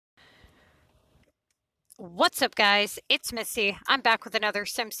What's up, guys? It's Missy. I'm back with another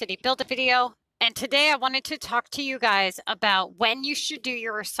SimCity Build video, and today I wanted to talk to you guys about when you should do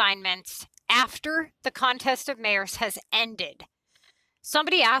your assignments after the Contest of Mayors has ended.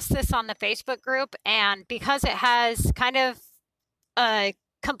 Somebody asked this on the Facebook group, and because it has kind of a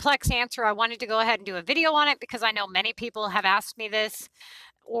complex answer, I wanted to go ahead and do a video on it because I know many people have asked me this,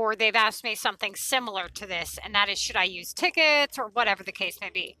 or they've asked me something similar to this, and that is, should I use tickets or whatever the case may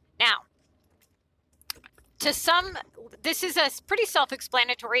be. Now, this is a pretty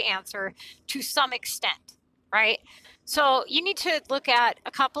self-explanatory answer to some extent, right? So you need to look at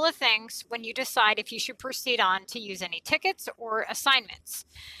a couple of things when you decide if you should proceed on to use any tickets or assignments.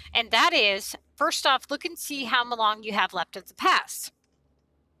 And that is, first off, look and see how long you have left of the pass.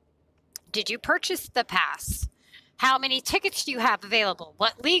 Did you purchase the pass? How many tickets do you have available?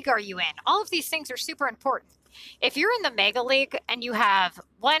 What league are you in? All of these things are super important. If you're in the Mega League and you have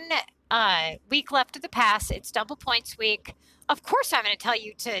one week left of the pass, it's double points week, of course I'm going to tell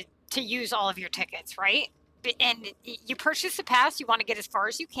you to use all of your tickets, right? And you purchase the pass, you want to get as far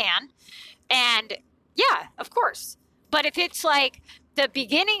as you can, and yeah, of course. But if it's like the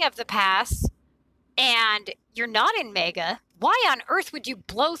beginning of the pass and you're not in Mega, why on earth would you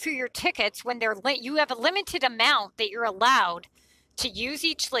blow through your tickets when you have a limited amount that you're allowed to use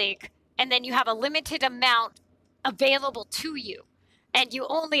each league, and then you have a limited amount available to you, and you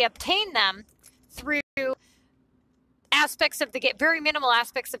only obtain them through aspects of the game, very minimal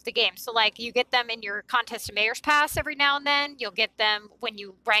aspects of the game. So like you get them in your Contest of Mayors pass every now and then. You'll get them when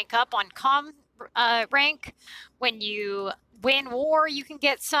you rank up on CoM rank. When you win war, you can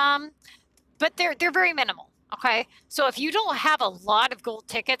get some, but they're very minimal. Okay, so if you don't have a lot of gold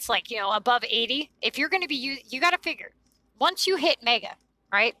tickets, like, you know, above 80, if you're going to be, you got to figure, once you hit Mega,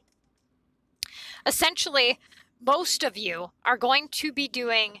 right? Essentially, most of you are going to be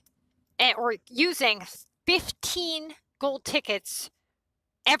doing or using 15 gold tickets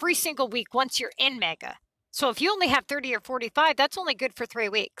every single week once you're in Mega. So if you only have 30 or 45, that's only good for 3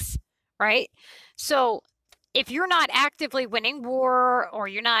 weeks, right? So if you're not actively winning war, or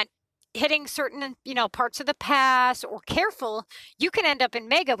you're not hitting certain, parts of the pass, or careful, you can end up in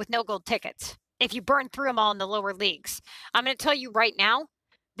Mega with no gold tickets if you burn through them all in the lower leagues. I'm going to tell you right now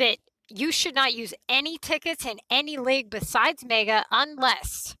that you should not use any tickets in any league besides Mega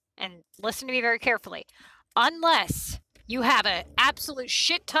unless, and listen to me very carefully, unless you have an absolute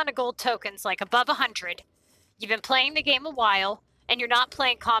shit ton of gold tokens, like above 100, you've been playing the game a while, and you're not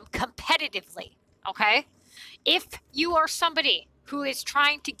playing CoM competitively, okay? If you are somebody who is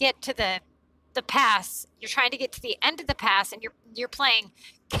trying to get to the pass, you're trying to get to the end of the pass, and you're playing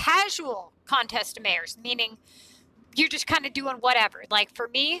casual Contest of Mayors, meaning you're just kind of doing whatever. Like for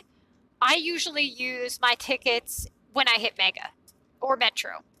me, I usually use my tickets when I hit Mega or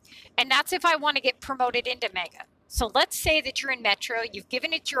Metro, and that's if I want to get promoted into Mega. So let's say that you're in Metro, you've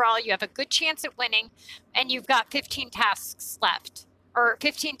given it your all, you have a good chance at winning, and you've got 15 tasks left, or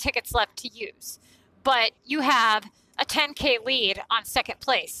 15 tickets left to use, but you have a 10K lead on second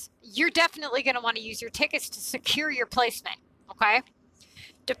place. You're definitely going to want to use your tickets to secure your placement, okay?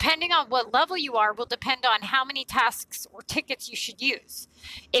 Depending on what level you are will depend on how many tasks or tickets you should use.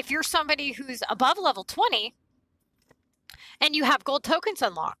 If you're somebody who's above level 20 and you have gold tokens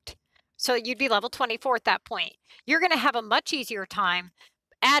unlocked, so you'd be level 24 at that point, you're going to have a much easier time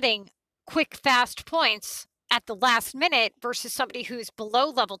adding quick, fast points at the last minute versus somebody who's below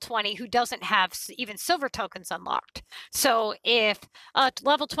level 20 who doesn't have even silver tokens unlocked. So if a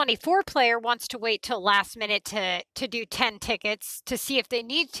level 24 player wants to wait till last minute to do 10 tickets to see if they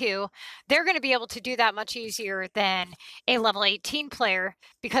need to, they're going to be able to do that much easier than a level 18 player,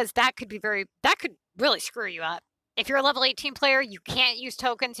 because that could really screw you up. If you're a level 18 player, you can't use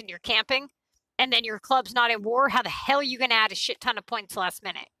tokens and you're camping, and then your club's not in war, how the hell are you going to add a shit ton of points last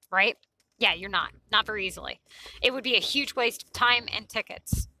minute, right? Yeah, you're not very easily. It would be a huge waste of time and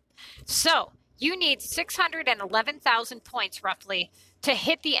tickets. So you need 611,000 points roughly to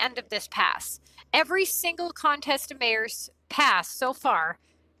hit the end of this pass. Every single Contest of Mayors pass so far,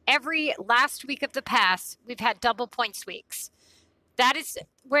 every last week of the pass, we've had double points weeks. That is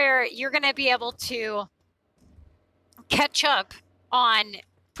where you're going to be able to catch up on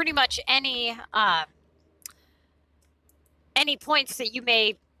pretty much any points that you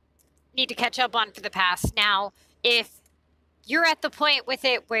may need to catch up on for the pass. Now, if you're at the point with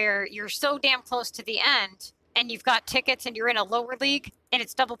it where you're so damn close to the end and you've got tickets and you're in a lower league and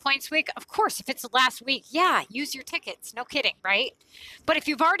it's double points week, of course, if it's the last week, yeah, use your tickets. No kidding, right? But if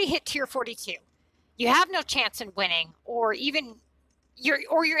you've already hit tier 42, you have no chance in winning, or even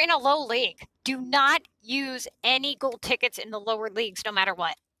you're in a low league, do not use any gold tickets in the lower leagues no matter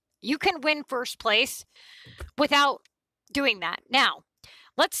what. You can win first place without doing that. Now,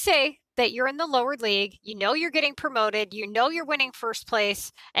 let's say that you're in the lower league, you know you're getting promoted, you know you're winning first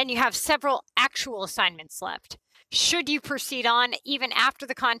place, and you have several actual assignments left. Should you proceed on even after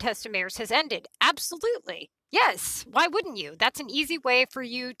the contest of mayors has ended? Absolutely. Yes. Why wouldn't you? That's an easy way for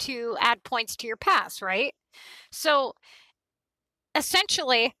you to add points to your pass, right? So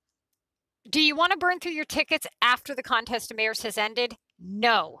essentially, do you want to burn through your tickets after the contest of mayors has ended?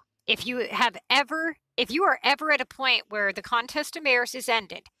 No. If you are ever at a point where the contest of mayors is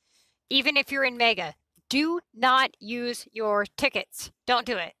ended, even if you're in Mega, do not use your tickets. Don't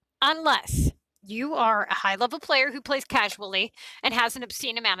do it. Unless you are a high-level player who plays casually and has an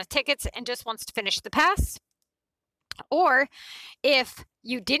obscene amount of tickets and just wants to finish the pass. Or if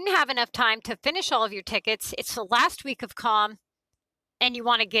you didn't have enough time to finish all of your tickets, it's the last week of CoM and you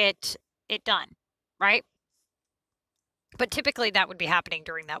want to get it done, right? But typically that would be happening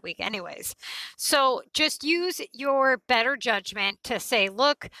during that week anyways. So just use your better judgment to say,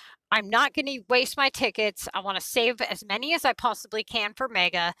 look, I'm not going to waste my tickets. I want to save as many as I possibly can for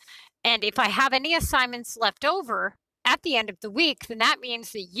Mega. And if I have any assignments left over at the end of the week, then that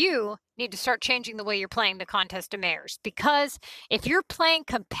means that you need to start changing the way you're playing the contest of mayors. Because if you're playing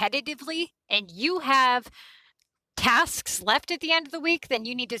competitively and you have tasks left at the end of the week, then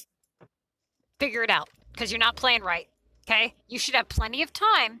you need to figure it out because you're not playing right. Okay, you should have plenty of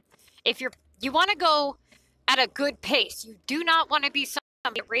time. If you want to go at a good pace, you do not want to be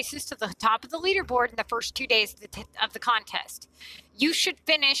someone that races to the top of the leaderboard in the first 2 days of the contest. You should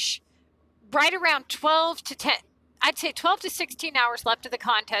finish right around 12 to 10. I'd say 12 to 16 hours left of the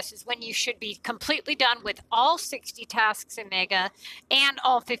contest is when you should be completely done with all 60 tasks in Mega and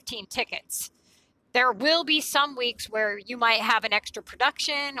all 15 tickets. There will be some weeks where you might have an extra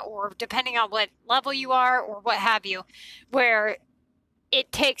production, or depending on what level you are or what have you, where it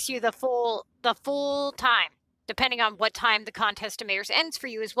takes you the full time, depending on what time the contest of mayors ends for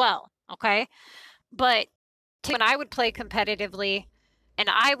you as well. Okay. But when I would play competitively, and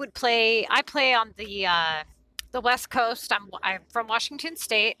I play on the West Coast. I'm from Washington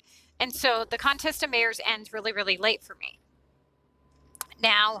State. And so the contest of mayors ends really, really late for me.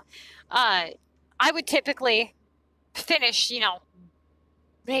 Now, I would typically finish,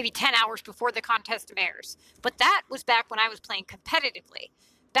 maybe 10 hours before the contest of mayors. But that was back when I was playing competitively.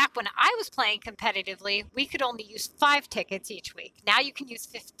 Back when I was playing competitively, we could only use 5 tickets each week. Now you can use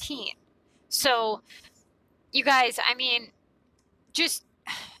 15. So, you guys,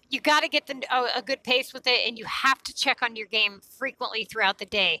 you got to get a good pace with it, and you have to check on your game frequently throughout the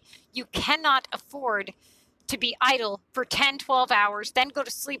day. You cannot afford to be idle for 10, 12 hours, then go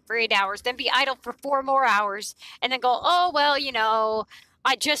to sleep for 8 hours, then be idle for 4 more hours, and then go, oh, well,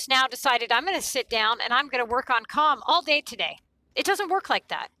 I just now decided I'm going to sit down and I'm going to work on CoM all day today. It doesn't work like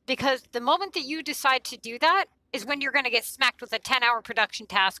that, because the moment that you decide to do that is when you're going to get smacked with a 10-hour production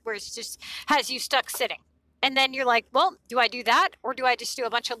task where it just has you stuck sitting. And then you're like, well, do I do that, or do I just do a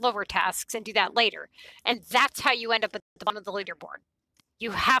bunch of lower tasks and do that later? And that's how you end up at the bottom of the leaderboard.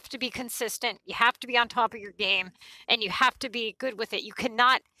 You have to be consistent. You have to be on top of your game, and you have to be good with it. You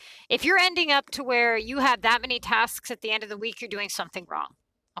cannot, if you're ending up to where you have that many tasks at the end of the week, you're doing something wrong,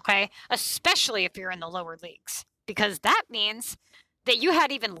 okay? Especially if you're in the lower leagues, because that means that you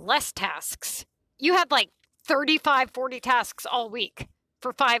had even less tasks. You had like 35, 40 tasks all week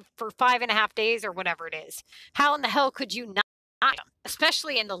for 5.5 days or whatever it is. How in the hell could you not?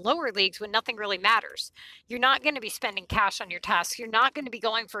 Especially in the lower leagues when nothing really matters. You're not going to be spending cash on your tasks. You're not going to be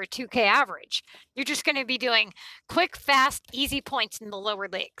going for a 2K average. You're just going to be doing quick, fast, easy points in the lower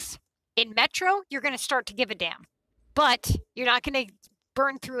leagues. In Metro, you're going to start to give a damn. But you're not going to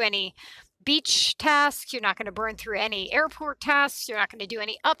burn through any beach tasks. You're not going to burn through any airport tasks. You're not going to do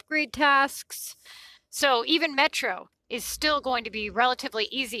any upgrade tasks. So even Metro is still going to be relatively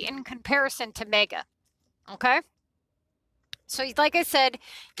easy in comparison to Mega. Okay? So like I said,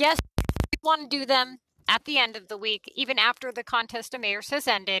 yes, you want to do them at the end of the week, even after the contest of mayors has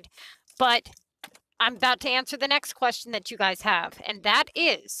ended. But I'm about to answer the next question that you guys have, and that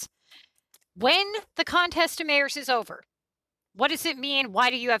is, when the contest of mayors is over, what does it mean? Why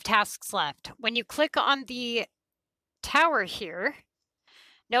do you have tasks left? When you click on the tower here,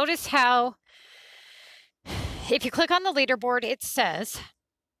 notice how if you click on the leaderboard, it says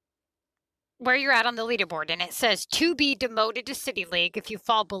where you're at on the leaderboard, and it says to be demoted to City League if you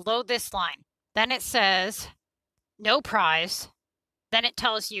fall below this line. Then it says no prize. Then it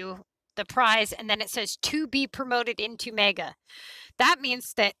tells you the prize, and then it says to be promoted into Mega. That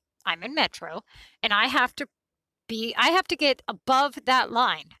means that I'm in Metro, and I have to get above that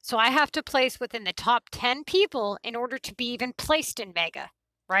line. So I have to place within the top 10 people in order to be even placed in Mega,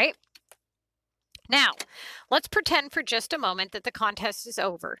 right? Now, let's pretend for just a moment that the contest is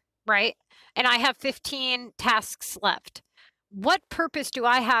over, right? And I have 15 tasks left. What purpose do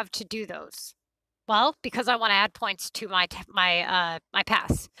I have to do those? Well, because I want to add points to my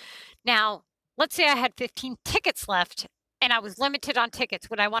pass. Now, let's say I had 15 tickets left and I was limited on tickets.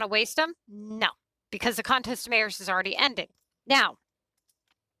 Would I want to waste them? No, because the contest of mayors is already ending. Now,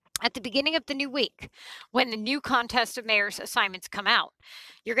 at the beginning of the new week, when the new contest of mayors assignments come out,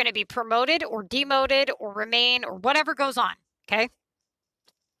 you're going to be promoted or demoted or remain or whatever goes on, okay?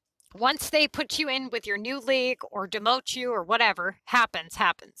 Once they put you in with your new league or demote you or whatever happens.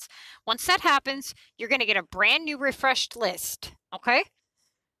 Once that happens, you're going to get a brand new refreshed list, okay?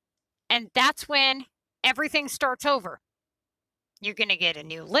 And that's when everything starts over. You're going to get a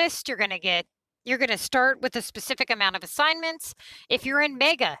new list. You're going to start with a specific amount of assignments. If you're in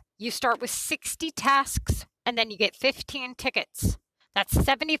Mega, you start with 60 tasks and then you get 15 tickets. That's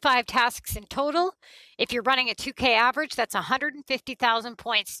 75 tasks in total. If you're running a 2K average, that's 150,000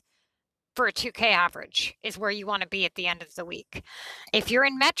 points for a 2K average is where you want to be at the end of the week. If you're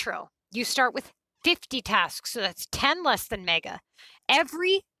in Metro, you start with 50 tasks, so that's 10 less than Mega.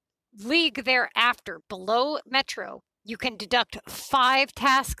 Every league thereafter below Metro, you can deduct 5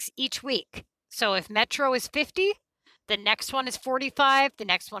 tasks each week. So if Metro is 50, the next one is 45, the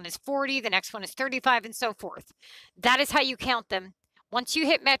next one is 40, the next one is 35, and so forth. That is how you count them. Once you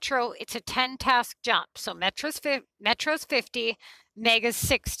hit Metro, it's a 10 task jump. So Metro's 50, Mega's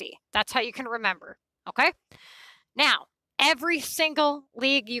 60. That's how you can remember, okay? Now, every single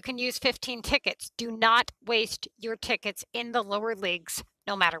league you can use 15 tickets. Do not waste your tickets in the lower leagues,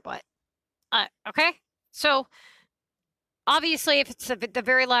 no matter what. Okay? So, obviously, if it's the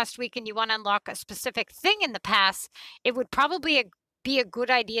very last week and you want to unlock a specific thing in the pass, it would probably be a good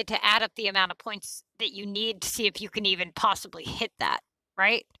idea to add up the amount of points that you need to see if you can even possibly hit that,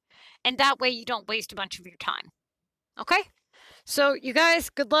 right? And that way you don't waste a bunch of your time. Okay? So you guys,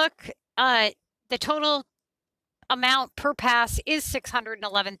 good luck. The total amount per pass is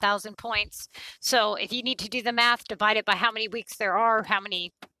 611,000 points. So if you need to do the math, divide it by how many weeks there are, how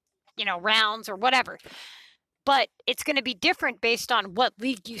many, rounds or whatever. But it's going to be different based on what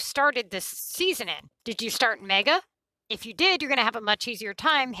league you started this season in. Did you start in Mega? If you did, you're going to have a much easier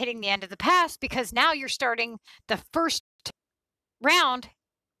time hitting the end of the pass because now you're starting the first round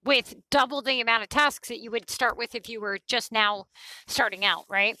with double the amount of tasks that you would start with if you were just now starting out,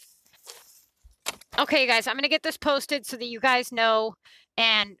 right? Okay, guys, I'm going to get this posted so that you guys know,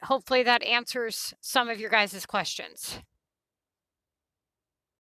 and hopefully that answers some of your guys' questions.